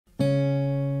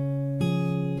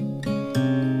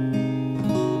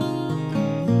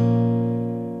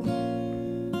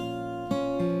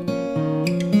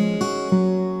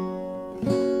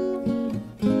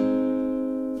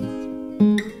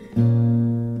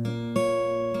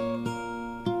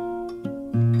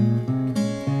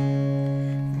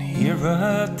Here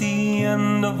at the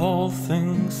end of all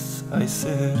things I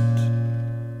sit,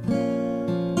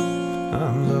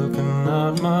 I'm looking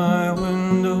out my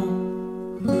window,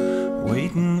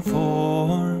 waiting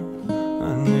for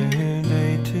a new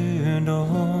day to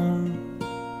dawn.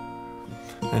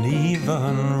 And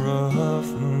even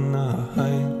rough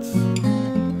nights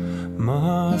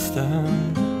must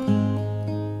end.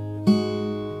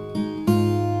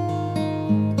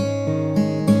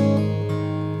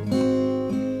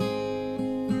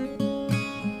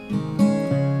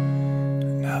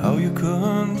 How you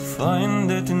couldn't find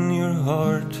it in your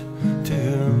heart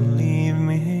to leave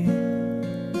me,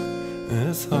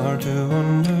 it's hard to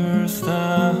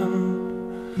understand.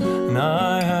 And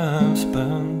I have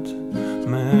spent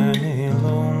many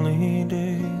lonely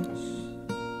days,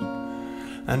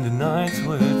 and the nights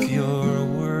with your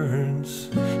words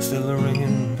still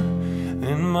ringing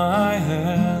in my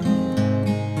head.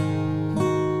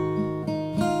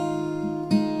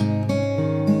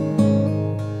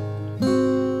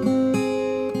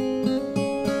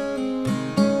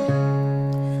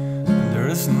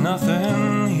 There's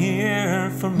nothing here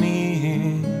for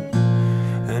me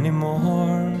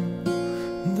anymore.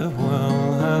 The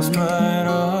well has dried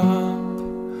up,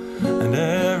 and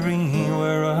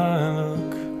everywhere I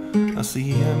look I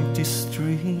see empty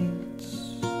streets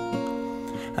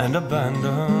and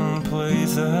abandoned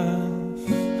places.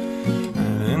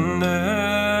 And in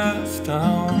this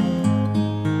town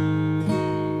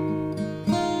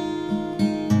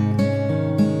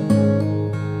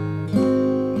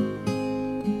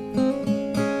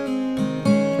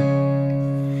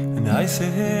I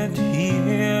sit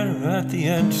here at the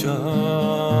edge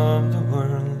of the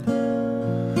world.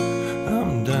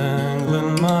 I'm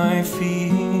dangling my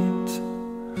feet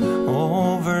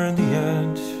over the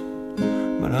edge,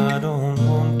 but I don't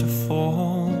want to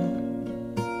fall.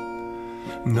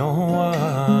 No,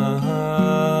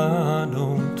 I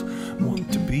don't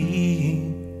want to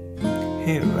be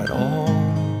here at all.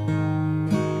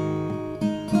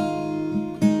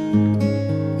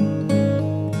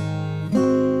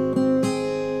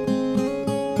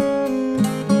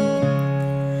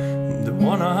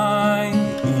 One I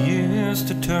used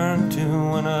to turn to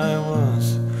when I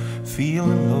was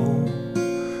feeling low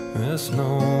is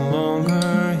no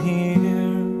longer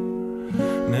here,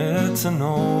 and it's an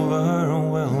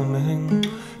overwhelming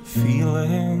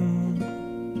feeling,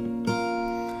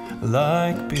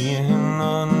 like being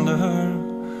under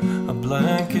a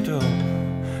blanket of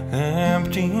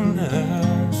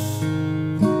emptiness.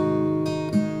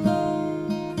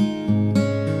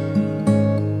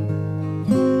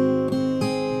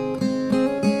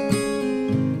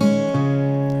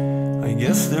 I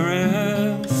guess there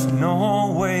is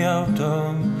no way out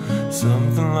of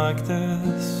something like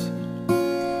this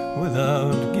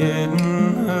without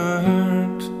getting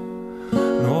hurt.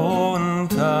 No, in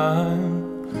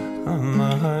time I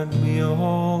might be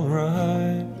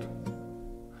alright,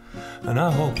 and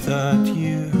I hope that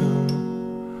you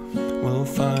will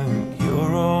find